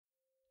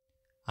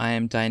I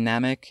am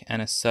dynamic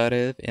and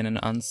assertive in an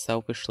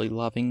unselfishly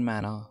loving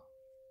manner.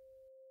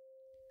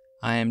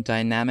 I am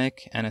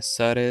dynamic and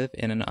assertive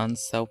in an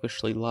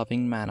unselfishly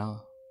loving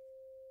manner.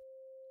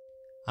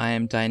 I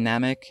am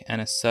dynamic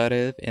and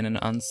assertive in an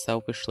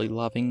unselfishly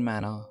loving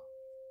manner.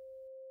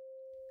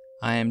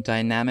 I am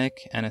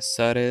dynamic and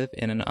assertive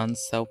in an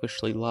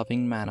unselfishly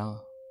loving manner.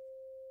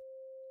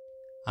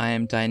 I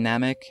am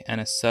dynamic and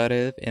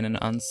assertive in an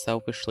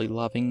unselfishly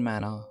loving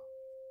manner.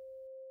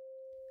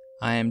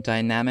 I am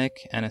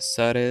dynamic and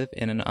assertive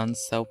in an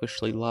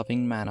unselfishly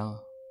loving manner.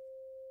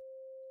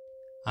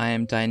 I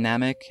am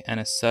dynamic and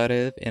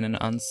assertive in an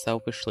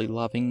unselfishly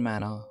loving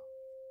manner.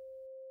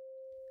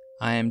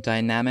 I am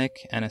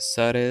dynamic and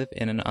assertive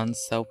in an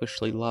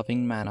unselfishly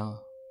loving manner.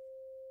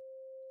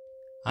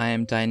 I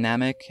am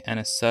dynamic and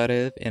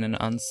assertive in an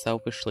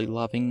unselfishly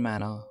loving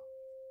manner.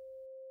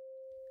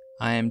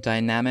 I am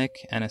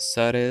dynamic and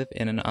assertive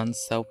in an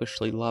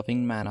unselfishly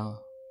loving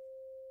manner.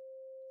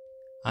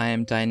 I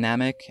am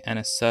dynamic and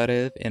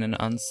assertive in an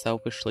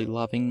unselfishly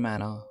loving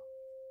manner.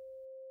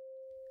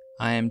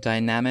 I am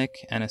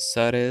dynamic and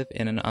assertive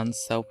in an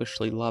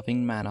unselfishly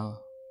loving manner.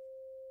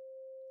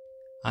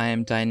 I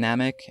am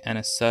dynamic and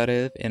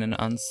assertive in an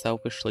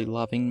unselfishly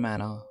loving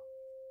manner.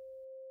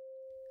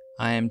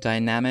 I am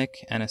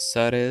dynamic and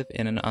assertive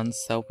in an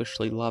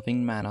unselfishly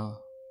loving manner.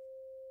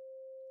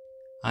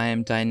 I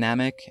am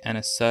dynamic and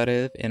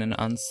assertive in an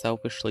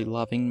unselfishly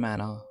loving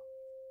manner.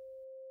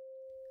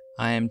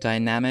 I am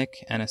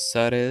dynamic and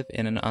assertive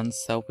in an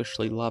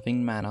unselfishly loving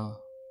manner.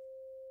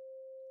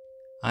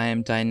 I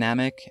am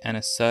dynamic and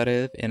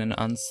assertive in an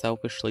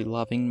unselfishly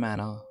loving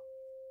manner.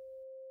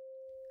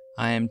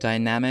 I am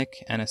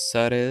dynamic and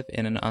assertive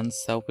in an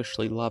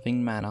unselfishly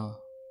loving manner.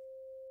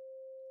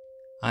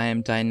 I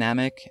am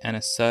dynamic and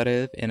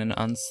assertive in an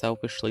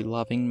unselfishly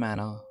loving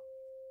manner.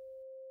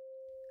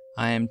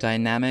 I am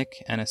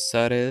dynamic and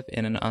assertive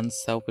in an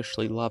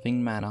unselfishly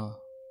loving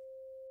manner.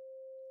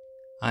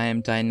 I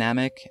am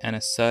dynamic and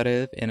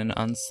assertive in an unselfishly loving manner. I am dynamic and assertive in an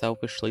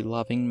unselfishly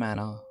loving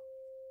manner.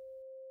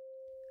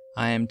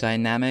 I am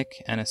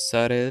dynamic and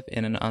assertive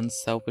in an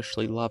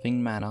unselfishly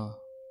loving manner.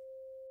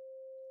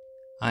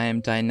 I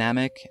am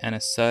dynamic and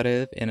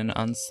assertive in an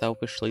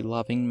unselfishly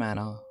loving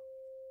manner.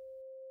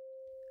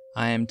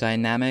 I am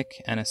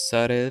dynamic and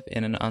assertive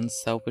in an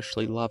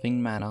unselfishly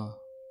loving manner.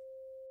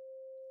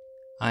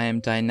 I am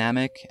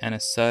dynamic and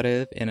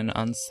assertive in an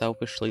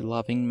unselfishly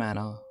loving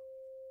manner.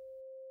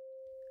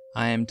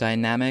 I am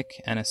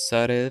dynamic and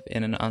assertive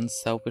in an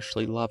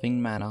unselfishly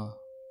loving manner.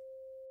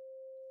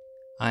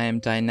 I am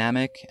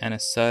dynamic and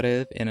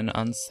assertive in an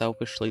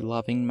unselfishly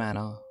loving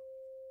manner.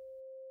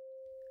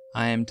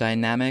 I am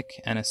dynamic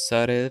and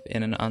assertive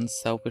in an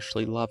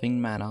unselfishly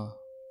loving manner.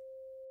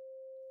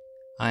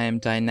 I am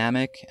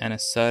dynamic and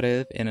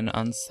assertive in an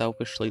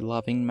unselfishly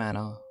loving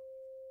manner.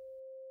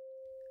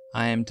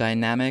 I am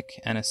dynamic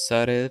and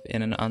assertive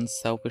in an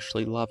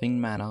unselfishly loving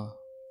manner.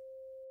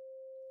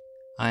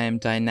 I am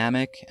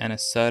dynamic and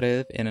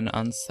assertive in an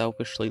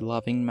unselfishly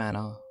loving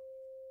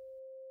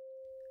manner.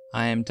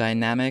 I am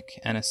dynamic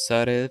and assertive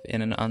in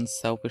an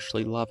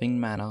unselfishly loving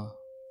manner.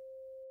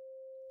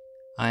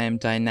 I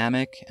am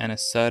dynamic and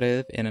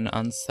assertive in an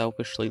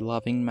unselfishly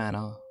loving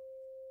manner.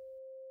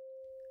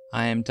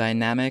 I am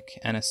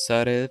dynamic and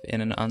assertive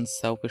in an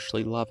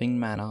unselfishly loving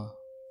manner.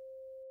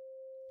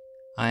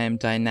 I am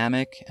dynamic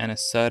and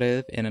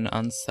assertive in an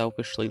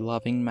unselfishly loving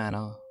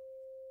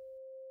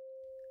manner.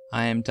 I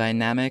am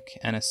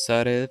dynamic and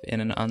assertive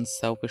in an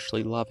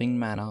unselfishly loving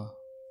manner.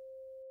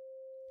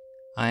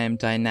 I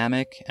am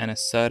dynamic and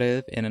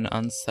assertive in an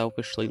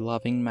unselfishly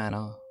loving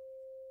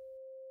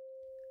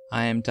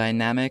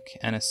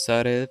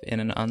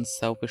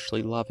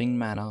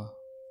manner.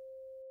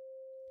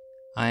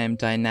 I am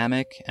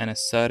dynamic and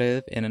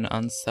assertive in an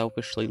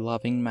unselfishly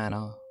loving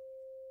manner.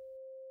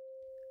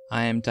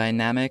 I am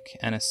dynamic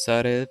and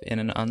assertive in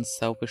an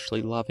unselfishly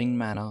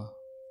loving manner.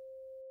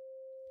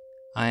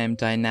 I am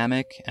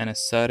dynamic and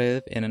assertive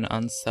in an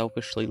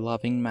unselfishly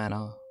loving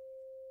manner.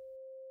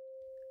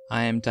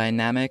 I am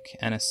dynamic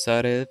and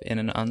assertive in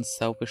an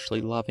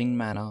unselfishly loving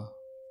manner.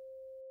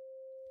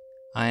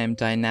 I am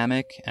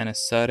dynamic and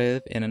assertive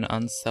in an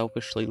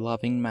unselfishly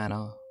loving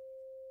manner.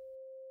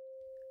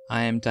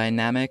 I am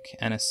dynamic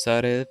and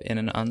assertive in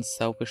an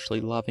unselfishly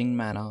loving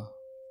manner.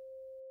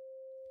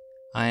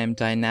 I am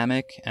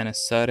dynamic and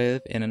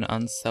assertive in an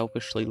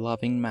unselfishly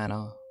loving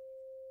manner.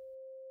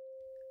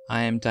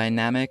 I am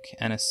dynamic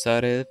and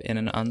assertive in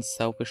an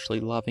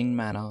unselfishly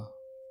loving manner.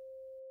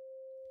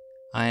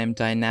 I am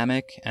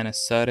dynamic and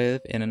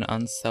assertive in an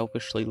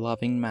unselfishly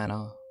loving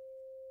manner.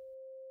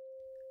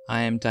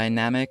 I am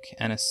dynamic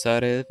and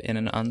assertive in an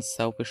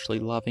unselfishly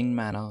loving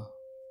manner.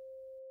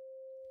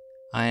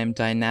 I am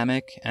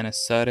dynamic and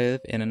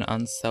assertive in an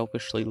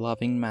unselfishly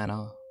loving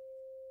manner.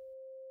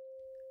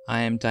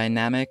 I am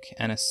dynamic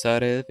and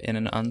assertive in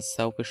an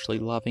unselfishly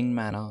loving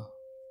manner.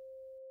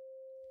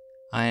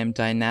 I am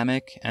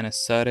dynamic and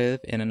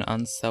assertive in an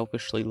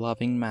unselfishly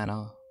loving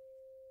manner.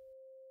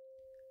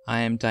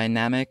 I am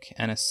dynamic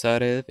and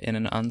assertive in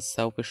an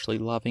unselfishly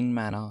loving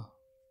manner.